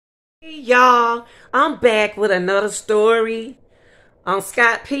Hey y'all, I'm back with another story on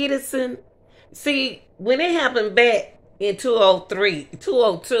Scott Peterson. See, when it happened back in 203,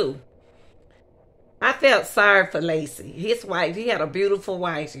 202, I felt sorry for Lacey, his wife. He had a beautiful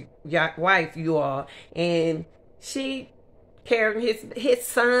wife, you all, and she carrying his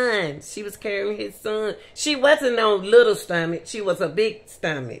son. She was carrying his son. She wasn't on little stomach. She was a big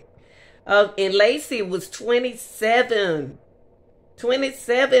stomach. And Lacey was 27.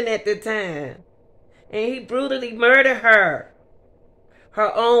 27 at the time. And he brutally murdered her.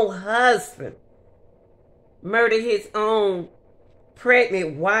 Her own husband. Murdered his own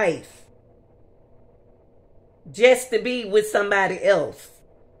pregnant wife. Just to be with somebody else.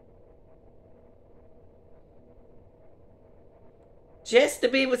 Just to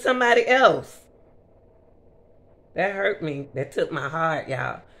be with somebody else. That hurt me. That took my heart,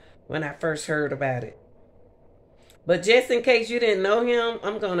 y'all, when I first heard about it. But just in case you didn't know him,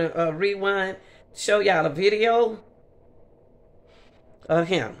 I'm going to rewind, show y'all a video of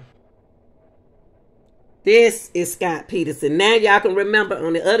him. This is Scott Peterson. Now y'all can remember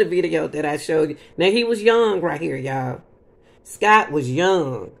on the other video that I showed you. Now he was young right here, y'all. Scott was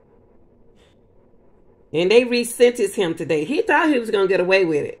young. And they resentenced him today. He thought he was going to get away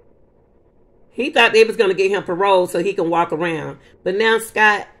with it. He thought they was going to get him parole so he can walk around. But now,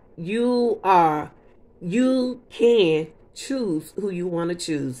 Scott, you can choose who you want to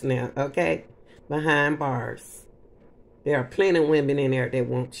choose now, okay? Behind bars. There are plenty of women in there that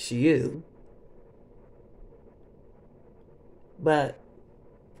want you. But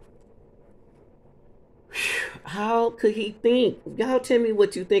how could he think? Y'all tell me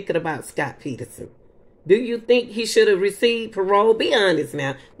what you thinking about Scott Peterson. Do you think he should have received parole? Be honest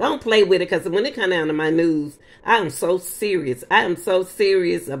now. Don't play with it, because when it comes down to my news, I am so serious. I am so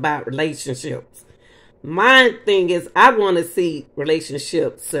serious about relationships. My thing is, I want to see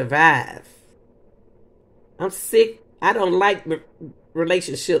relationships survive. I'm sick. I don't like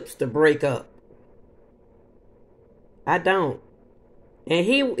relationships to break up. I don't. And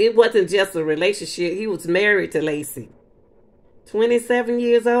it wasn't just a relationship. He was married to Lacey. 27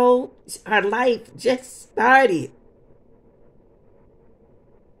 years old. Her life just started.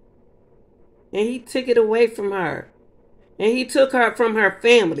 And he took it away from her. And he took her from her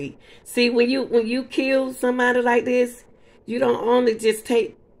family. See, when you kill somebody like this, you don't only just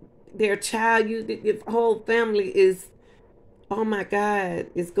take their child. The whole family is, oh my God,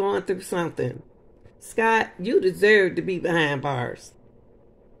 is going through something. Scott, you deserve to be behind bars.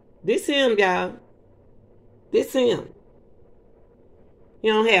 This him, y'all. This him. He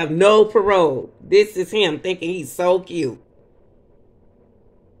don't have no parole. This is him thinking he's so cute.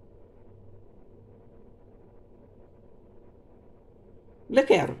 Look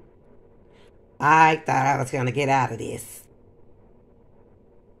at him. I thought I was going to get out of this.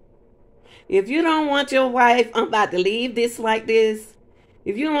 If you don't want your wife, I'm about to leave this like this.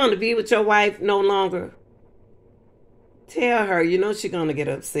 If you don't want to be with your wife no longer, tell her, you know she's going to get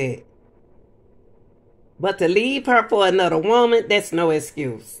upset. But to leave her for another woman, that's no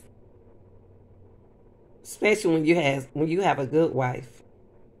excuse. Especially when you have a good wife.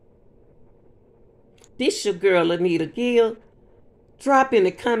 This your girl, Anita Gill. Drop in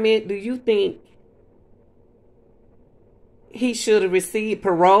the comment, do you think he should have received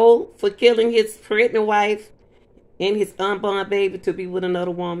parole for killing his pregnant wife and his unborn baby to be with another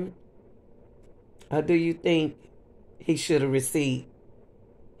woman? Or do you think he shouldn't receive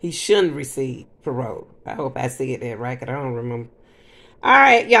parole? I hope I said that right, because I don't remember. All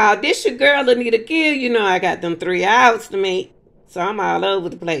right, y'all, this your girl, Anita Gill. You know I got them 3 hours to make, so I'm all over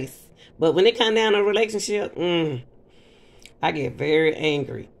the place. But when it comes down to a relationship, I get very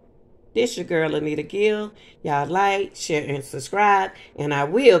angry. This your girl, Anita Gill. Y'all like, share, and subscribe. And I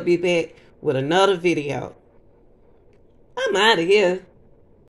will be back with another video. I'm out of here.